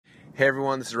Hey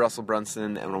everyone, this is Russell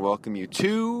Brunson, and I want to welcome you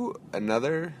to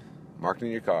another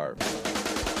Marketing Your Car.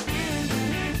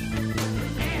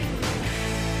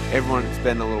 Hey everyone, it's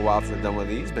been a little while since I've done one of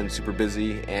these. Been super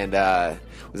busy, and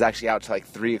was actually out till like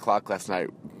 3 o'clock last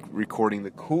night recording the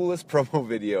coolest promo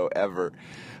video ever.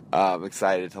 I'm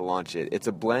excited to launch it. It's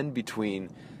a blend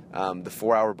between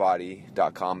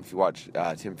the4hourbody.com. If you watch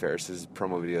Tim Ferriss's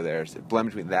promo video there, it's a blend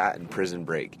between that and Prison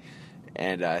Break.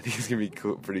 And I think it's going to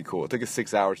be pretty cool. It took us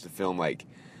 6 hours to film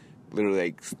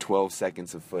literally 12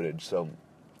 seconds of footage. So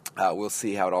we'll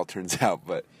see how it all turns out.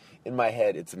 But in my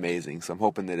head, it's amazing. So I'm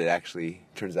hoping that it actually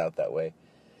turns out that way.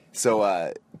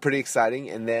 So pretty exciting.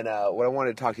 And then what I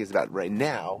wanted to talk to you about right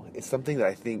now is something that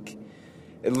I think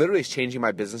it literally is changing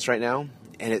my business right now.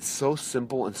 And it's so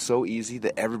simple and so easy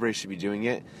that everybody should be doing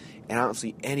it. And I don't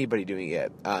see anybody doing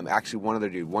it. Actually,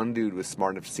 one dude was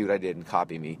smart enough to see what I did and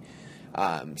copy me.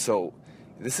 So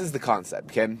this is the concept,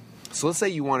 okay? So let's say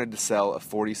you wanted to sell a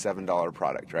 $47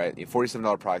 product, right? A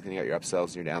 $47 product, then you got your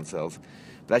upsells and your downsells.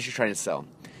 But that's what you're trying to sell.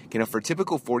 Okay, now for a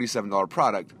typical $47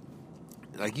 product,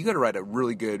 like you got to write a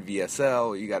really good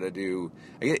VSL. You got to do,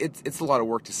 it's a lot of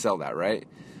work to sell that, right?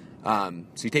 So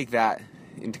you take that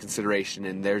into consideration,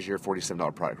 and there's your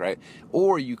 $47 product, right?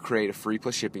 Or you create a free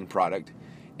plus shipping product,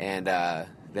 and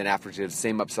then after you do the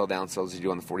same upsell, downsell as you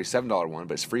do on the $47 one,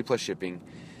 but it's free plus shipping.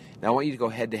 Now I want you to go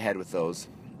head to head with those,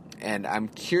 and I'm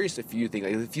curious if you think,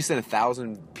 like, if you send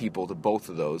 1,000 people to both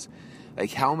of those,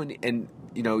 like how many, and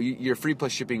you know your free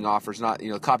plus shipping offer's not,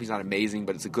 the copy's not amazing,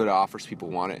 but it's a good offer, so people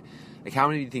want it. Like how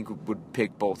many do you think would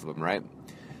pick both of them, right?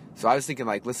 So I was thinking,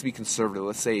 like, let's be conservative.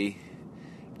 Let's say,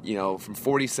 from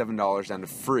 $47 down to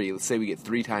free, let's say we get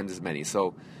 3 times as many.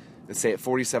 So let's say at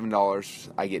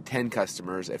 $47 I get 10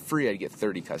 customers, at free I'd get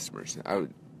 30 customers.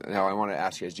 Now I want to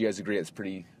ask you guys, do you guys agree that's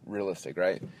pretty realistic,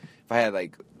 right? If I had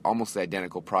like almost the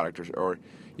identical product or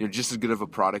just as good of a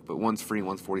product, but one's free and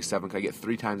one's $47, could I get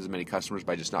 3 times as many customers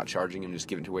by just not charging them, just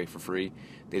giving it away for free?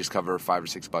 They just cover $5 or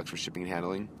 $6 for shipping and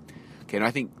handling. Okay, and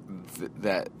I think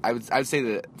that I would say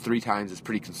that 3 times is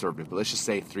pretty conservative, but let's just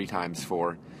say 3 times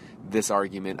for this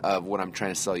argument of what I'm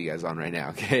trying to sell you guys on right now,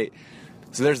 okay?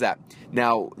 So there's that.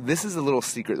 Now, this is a little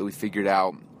secret that we figured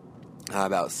out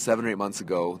about 7 or 8 months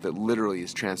ago that literally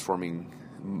is transforming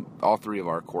all 3 of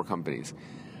our core companies.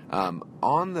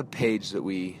 On the page that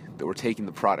we're taking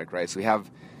the product, right? So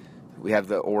we have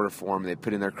the order form. They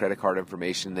put in their credit card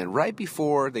information. Then right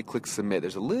before they click submit,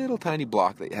 there's a little tiny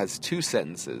block that has 2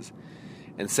 sentences,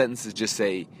 and sentences just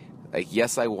say, like,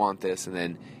 yes, I want this, and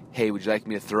then, hey, would you like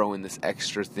me to throw in this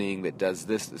extra thing that does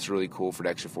this that's really cool for an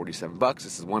extra $47?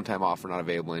 This is a one-time offer, not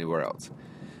available anywhere else.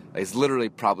 It's literally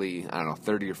probably,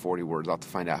 30 or 40 words. I'll have to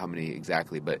find out how many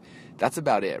exactly, but that's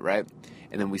about it, right?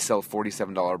 And then we sell a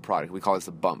 $47 product. We call this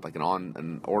a bump, like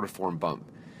an order form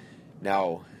bump.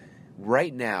 Now,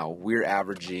 right now, we're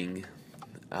averaging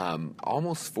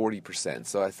almost 40%.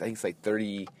 So I think it's like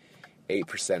 38%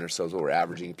 or so is what we're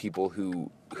averaging. People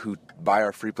who buy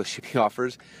our free plus shipping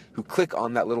offers, who click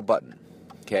on that little button,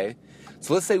 okay?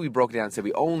 So let's say we broke it down and said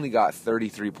we only got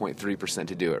 33.3%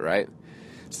 to do it, right?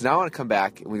 So now I want to come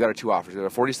back, and we got our 2 offers. We got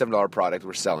a $47 product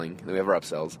we're selling, then we have our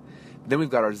upsells. Then we've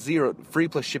got our free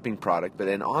plus shipping product, but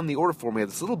then on the order form we have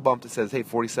this little bump that says, hey,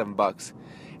 $47,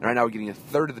 and right now we're getting a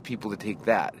third of the people to take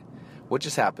that. What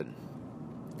just happened?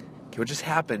 Okay, what just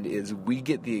happened is we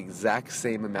get the exact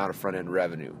same amount of front-end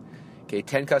revenue. Okay,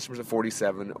 10 customers at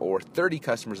 $47, or 30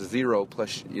 customers at zero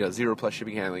plus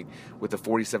shipping handling with a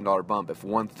 $47 bump. If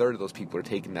 1/3 of those people are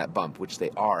taking that bump, which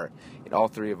they are in all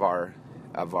 3 of our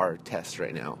tests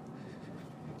right now.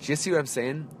 Do you see what I'm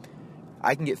saying?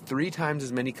 I can get 3 times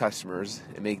as many customers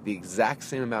and make the exact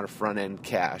same amount of front-end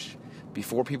cash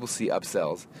before people see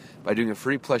upsells by doing a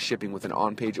free plus shipping with an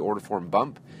on-page order form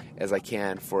bump as I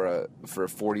can for a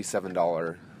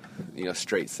 $47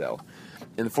 straight sell.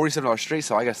 And the $47 straight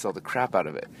sell, I got to sell the crap out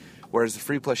of it. Whereas the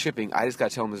free plus shipping, I just got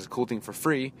to tell them this is a cool thing for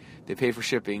free. They pay for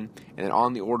shipping, and then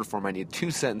on the order form, I need 2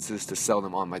 sentences to sell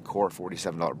them on my core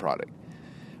 $47 product.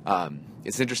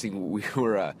 It's interesting. We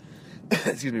were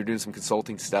we were doing some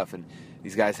consulting stuff, and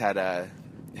these guys had a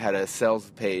sales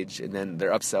page, and then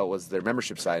their upsell was their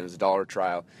membership site. It was a $1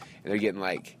 trial, and they're getting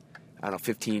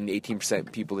 15,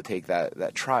 18% people to take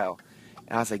that trial.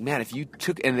 And I was like, man, if you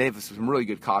took, and they have some really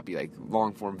good copy, like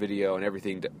long form video and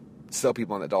everything to sell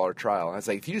people on that $1 trial. And I was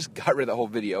like, if you just got rid of that whole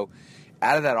video,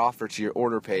 added that offer to your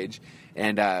order page,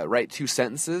 and write 2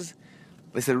 sentences.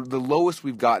 They said the lowest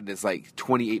we've gotten is like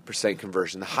 28%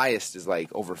 conversion. The highest is like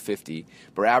over 50.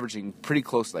 But we're averaging pretty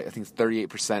close to I think it's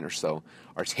 38% or so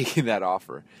are taking that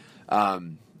offer.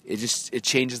 It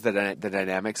changes the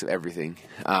dynamics of everything.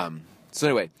 So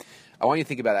anyway, I want you to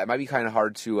think about that. It might be kind of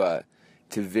hard to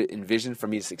to envision from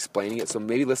me just explaining it. So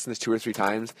maybe listen to this 2 or 3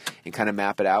 times and kind of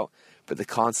map it out. But the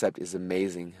concept is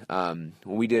amazing. When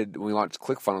we launched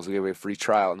ClickFunnels, we gave away a free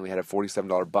trial, and we had a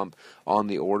 $47 bump on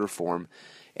the order form.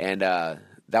 And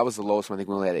that was the lowest one. I think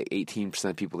we only had 18%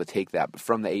 of people to take that. But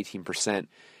from the 18%,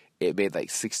 it made like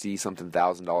 $60-something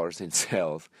thousand in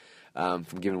sales from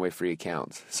giving away free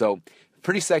accounts. So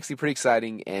pretty sexy, pretty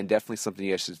exciting, and definitely something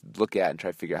you guys should look at and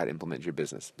try to figure out how to implement your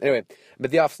business. Anyway, I'm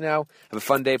at the office now. I have a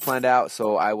fun day planned out,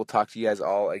 so I will talk to you guys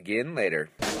all again later.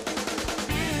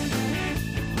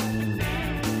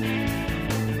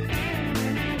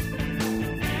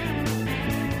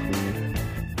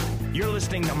 You're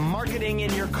listening to Marketing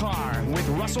in Your Car with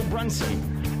Russell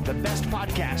Brunson, the best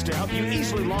podcast to help you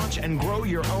easily launch and grow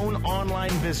your own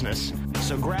online business.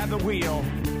 So grab the wheel,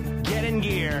 get in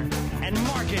gear, and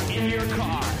market in your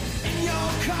car. In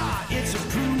your car, it's a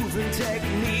proven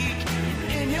technique.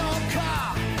 In your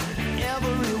car,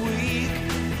 every week.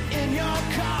 In your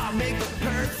car, make the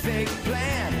perfect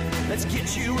plan. Let's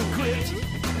get you equipped,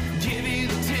 give you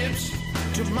the tips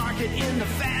to market in the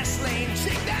fast